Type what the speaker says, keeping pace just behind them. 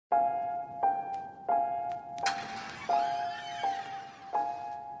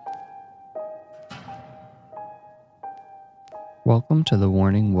Welcome to the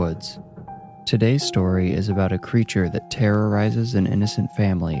Warning Woods. Today's story is about a creature that terrorizes an innocent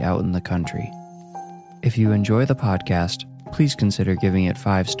family out in the country. If you enjoy the podcast, please consider giving it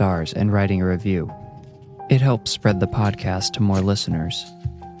 5 stars and writing a review. It helps spread the podcast to more listeners.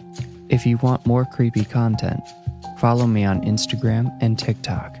 If you want more creepy content, follow me on Instagram and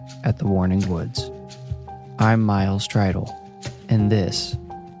TikTok at The Warning Woods. I'm Miles Stridle, and this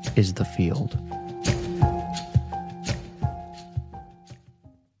is The Field.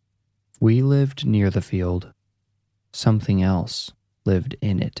 We lived near the field. Something else lived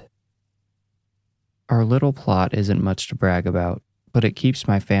in it. Our little plot isn't much to brag about, but it keeps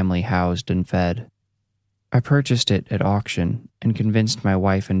my family housed and fed. I purchased it at auction and convinced my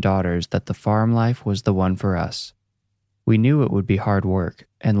wife and daughters that the farm life was the one for us. We knew it would be hard work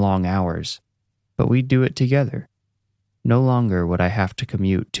and long hours, but we'd do it together. No longer would I have to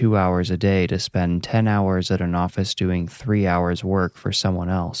commute 2 hours a day to spend 10 hours at an office doing 3 hours work for someone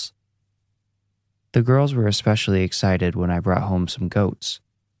else. The girls were especially excited when I brought home some goats.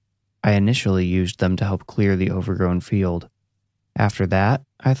 I initially used them to help clear the overgrown field. After that,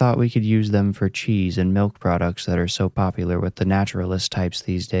 I thought we could use them for cheese and milk products that are so popular with the naturalist types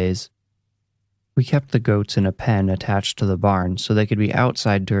these days. We kept the goats in a pen attached to the barn so they could be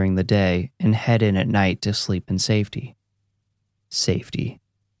outside during the day and head in at night to sleep in safety. Safety.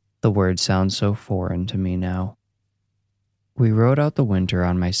 The word sounds so foreign to me now. We rode out the winter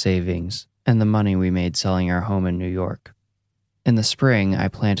on my savings and the money we made selling our home in New York. In the spring, I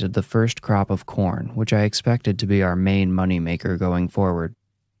planted the first crop of corn, which I expected to be our main moneymaker going forward.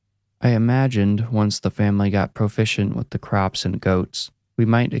 I imagined once the family got proficient with the crops and goats, we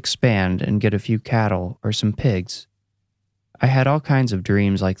might expand and get a few cattle or some pigs. I had all kinds of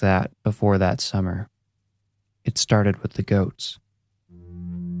dreams like that before that summer. It started with the goats.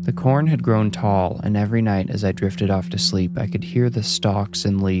 The corn had grown tall, and every night as I drifted off to sleep, I could hear the stalks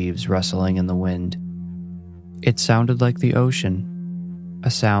and leaves rustling in the wind. It sounded like the ocean, a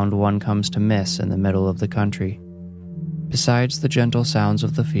sound one comes to miss in the middle of the country. Besides the gentle sounds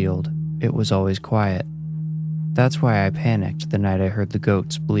of the field, it was always quiet. That's why I panicked the night I heard the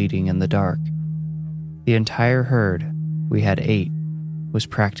goats bleating in the dark. The entire herd, we had 8, was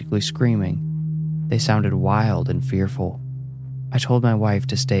practically screaming. They sounded wild and fearful. I told my wife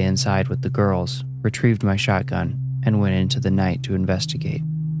to stay inside with the girls, retrieved my shotgun, and went into the night to investigate.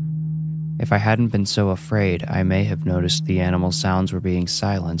 If I hadn't been so afraid, I may have noticed the animal sounds were being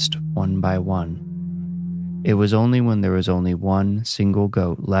silenced one by one. It was only when there was only one single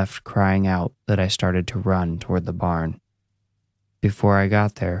goat left crying out that I started to run toward the barn. Before I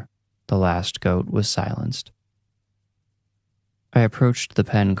got there, the last goat was silenced. I approached the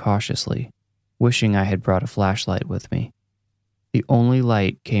pen cautiously, wishing I had brought a flashlight with me. The only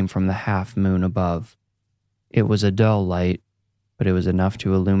light came from the half moon above. It was a dull light, but it was enough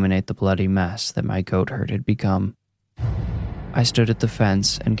to illuminate the bloody mess that my goat herd had become. I stood at the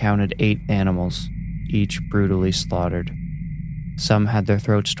fence and counted 8 animals, each brutally slaughtered. Some had their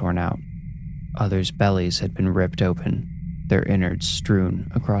throats torn out. Others' bellies had been ripped open, their innards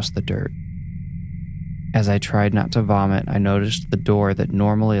strewn across the dirt. As I tried not to vomit, I noticed the door that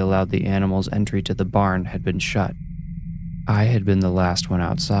normally allowed the animals' entry to the barn had been shut. I had been the last one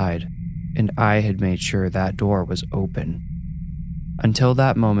outside, and I had made sure that door was open. Until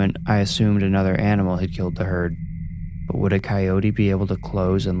that moment, I assumed another animal had killed the herd. But would a coyote be able to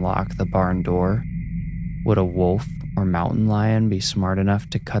close and lock the barn door? Would a wolf or mountain lion be smart enough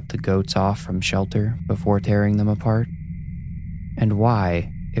to cut the goats off from shelter before tearing them apart? And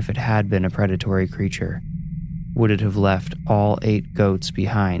why, if it had been a predatory creature, would it have left all 8 goats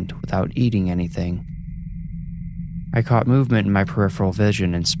behind without eating anything? I caught movement in my peripheral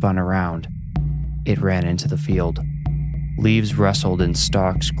vision and spun around. It ran into the field. Leaves rustled and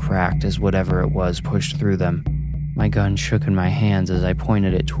stalks cracked as whatever it was pushed through them. My gun shook in my hands as I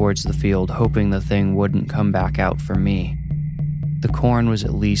pointed it towards the field, hoping the thing wouldn't come back out for me. The corn was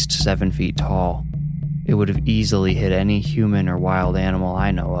at least 7 feet tall. It would have easily hit any human or wild animal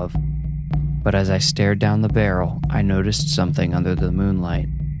I know of. But as I stared down the barrel, I noticed something under the moonlight.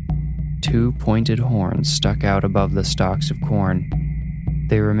 2 pointed horns stuck out above the stalks of corn.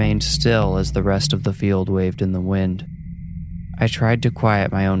 They remained still as the rest of the field waved in the wind. I tried to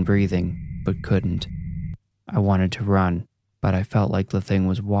quiet my own breathing, but couldn't. I wanted to run, but I felt like the thing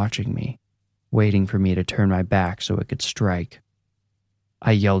was watching me, waiting for me to turn my back so it could strike.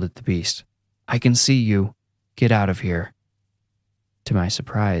 I yelled at the beast, "I can see you. Get out of here." To my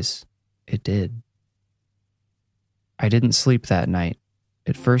surprise, it did. I didn't sleep that night.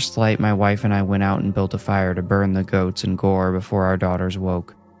 At first light, my wife and I went out and built a fire to burn the goats and gore before our daughters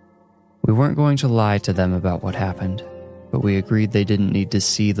woke. We weren't going to lie to them about what happened. but we agreed they didn't need to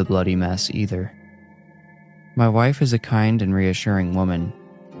see the bloody mess either. My wife is a kind and reassuring woman,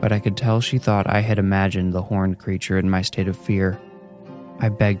 but I could tell she thought I had imagined the horned creature in my state of fear. I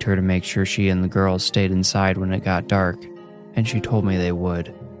begged her to make sure she and the girls stayed inside when it got dark, and she told me they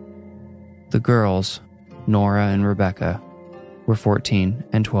would. The girls, Nora and Rebecca, were 14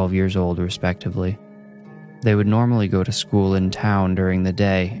 and 12 years old respectively. They would normally go to school in town during the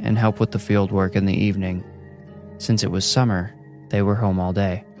day and help with the field work in the evening. Since it was summer, they were home all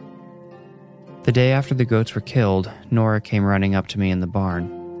day. The day after the goats were killed, Nora came running up to me in the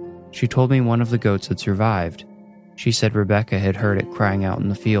barn. She told me one of the goats had survived. She said Rebecca had heard it crying out in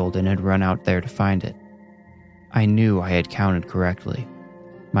the field and had run out there to find it. I knew I had counted correctly.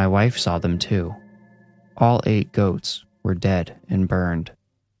 My wife saw them too. All 8 goats were dead and burned.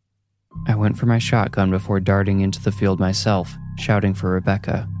 I went for my shotgun before darting into the field myself, shouting for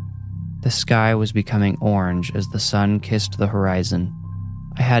Rebecca. The sky was becoming orange as the sun kissed the horizon.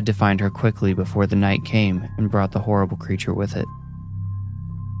 I had to find her quickly before the night came and brought the horrible creature with it.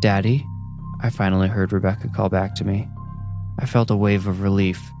 "Daddy?" I finally heard Rebecca call back to me. I felt a wave of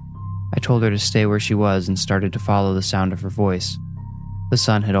relief. I told her to stay where she was and started to follow the sound of her voice. The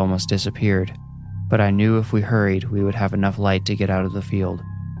sun had almost disappeared, but I knew if we hurried, we would have enough light to get out of the field.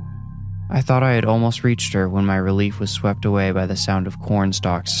 I thought I had almost reached her when my relief was swept away by the sound of corn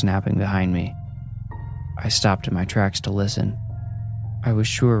stalks snapping behind me. I stopped in my tracks to listen. I was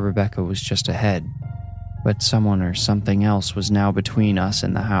sure Rebecca was just ahead, but someone or something else was now between us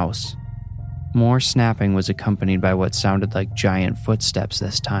and the house. More snapping was accompanied by what sounded like giant footsteps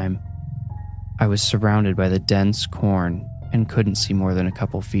this time. I was surrounded by the dense corn and couldn't see more than a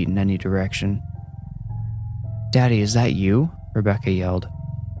couple feet in any direction. "Daddy, is that you?" Rebecca yelled.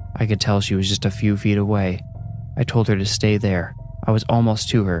 I could tell she was just a few feet away. I told her to stay there. I was almost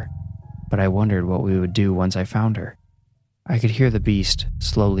to her, but I wondered what we would do once I found her. I could hear the beast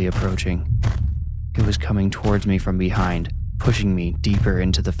slowly approaching. It was coming towards me from behind, pushing me deeper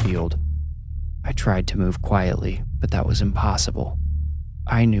into the field. I tried to move quietly, but that was impossible.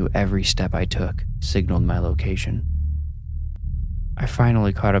 I knew every step I took signaled my location. I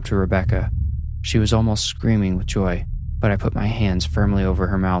finally caught up to Rebecca. She was almost screaming with joy, but I put my hands firmly over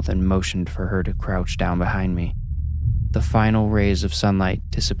her mouth and motioned for her to crouch down behind me. The final rays of sunlight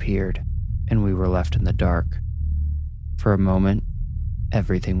disappeared, and we were left in the dark. For a moment,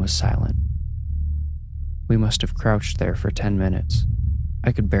 everything was silent. We must have crouched there for 10 minutes.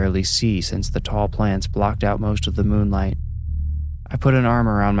 I could barely see since the tall plants blocked out most of the moonlight. I put an arm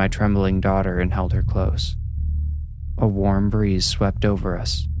around my trembling daughter and held her close. A warm breeze swept over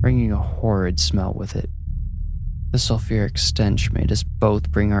us, bringing a horrid smell with it. The sulfuric stench made us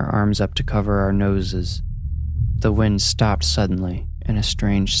both bring our arms up to cover our noses. The wind stopped suddenly, and a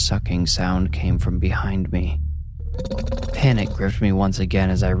strange sucking sound came from behind me. Panic gripped me once again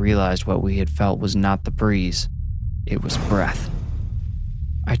as I realized what we had felt was not the breeze. It was breath.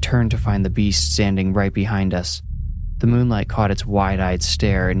 I turned to find the beast standing right behind us. The moonlight caught its wide-eyed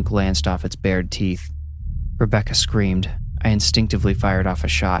stare and glanced off its bared teeth. Rebecca screamed. I instinctively fired off a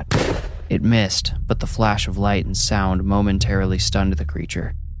shot. It missed, but the flash of light and sound momentarily stunned the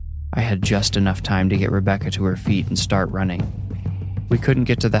creature. I had just enough time to get Rebecca to her feet and start running. We couldn't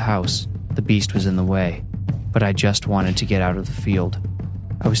get to the house. The beast was in the way, but I just wanted to get out of the field.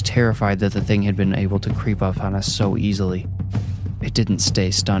 I was terrified that the thing had been able to creep up on us so easily. It didn't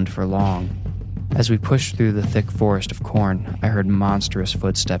stay stunned for long. As we pushed through the thick forest of corn, I heard monstrous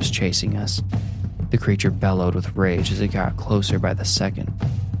footsteps chasing us. The creature bellowed with rage as it got closer by the second.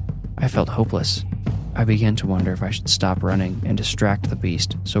 I felt hopeless. I began to wonder if I should stop running and distract the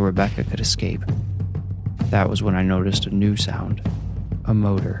beast so Rebecca could escape. That was when I noticed a new sound. A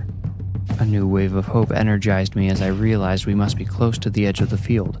motor. A new wave of hope energized me as I realized we must be close to the edge of the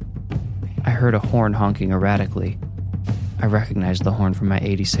field. I heard a horn honking erratically. I recognized the horn from my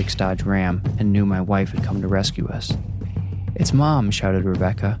 '86 Dodge Ram and knew my wife had come to rescue us. "It's Mom," shouted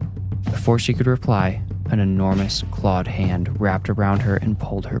Rebecca. Before she could reply, an enormous, clawed hand wrapped around her and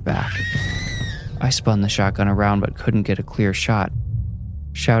pulled her back. I spun the shotgun around but couldn't get a clear shot.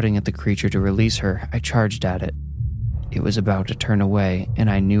 Shouting at the creature to release her, I charged at it. It was about to turn away, and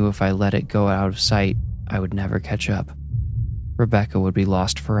I knew if I let it go out of sight, I would never catch up. Rebecca would be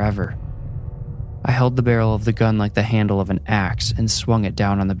lost forever. I held the barrel of the gun like the handle of an axe and swung it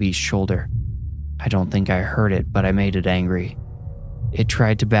down on the beast's shoulder. I don't think I hurt it, but I made it angry. It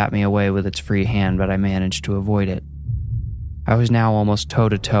tried to bat me away with its free hand, but I managed to avoid it. I was now almost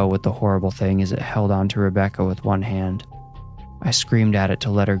toe-to-toe with the horrible thing as it held on to Rebecca with one hand. I screamed at it to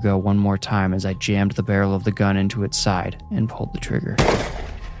let her go one more time as I jammed the barrel of the gun into its side and pulled the trigger.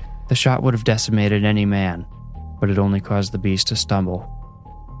 The shot would have decimated any man. but it only caused the beast to stumble.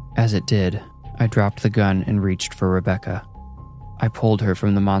 As it did, I dropped the gun and reached for Rebecca. I pulled her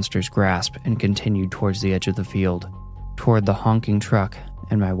from the monster's grasp and continued towards the edge of the field, toward the honking truck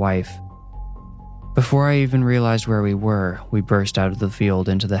and my wife. Before I even realized where we were, we burst out of the field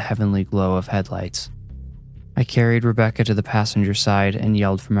into the heavenly glow of headlights. I carried Rebecca to the passenger side and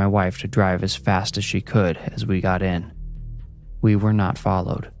yelled for my wife to drive as fast as she could as we got in. We were not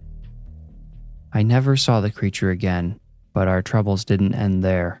followed. I never saw the creature again, but our troubles didn't end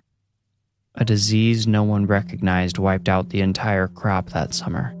there. A disease no one recognized wiped out the entire crop that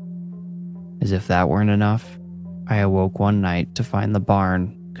summer. As if that weren't enough, I awoke one night to find the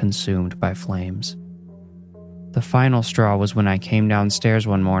barn consumed by flames. The final straw was when I came downstairs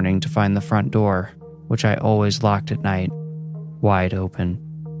one morning to find the front door, which I always locked at night, wide open.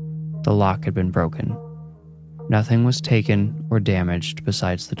 The lock had been broken. Nothing was taken or damaged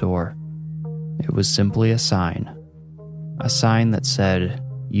besides the door. It was simply a sign that said,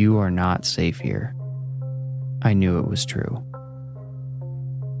 "You are not safe here." I knew it was true.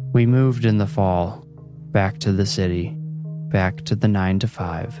 We moved in the fall, back to the city, back to the 9 to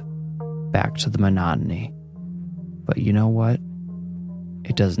 5, back to the monotony. But you know what?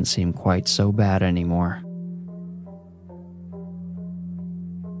 It doesn't seem quite so bad anymore.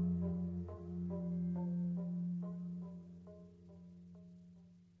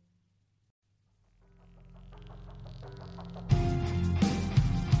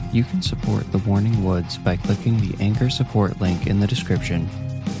 You can support The Warning Woods by clicking the Anchor support link in the description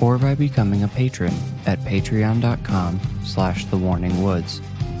or by becoming a patron at patreon.com/thewarningwoods.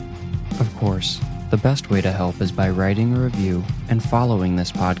 Of course, the best way to help is by writing a review and following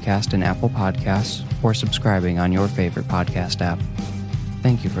this podcast in Apple Podcasts or subscribing on your favorite podcast app.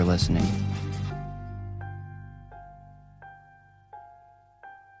 Thank you for listening.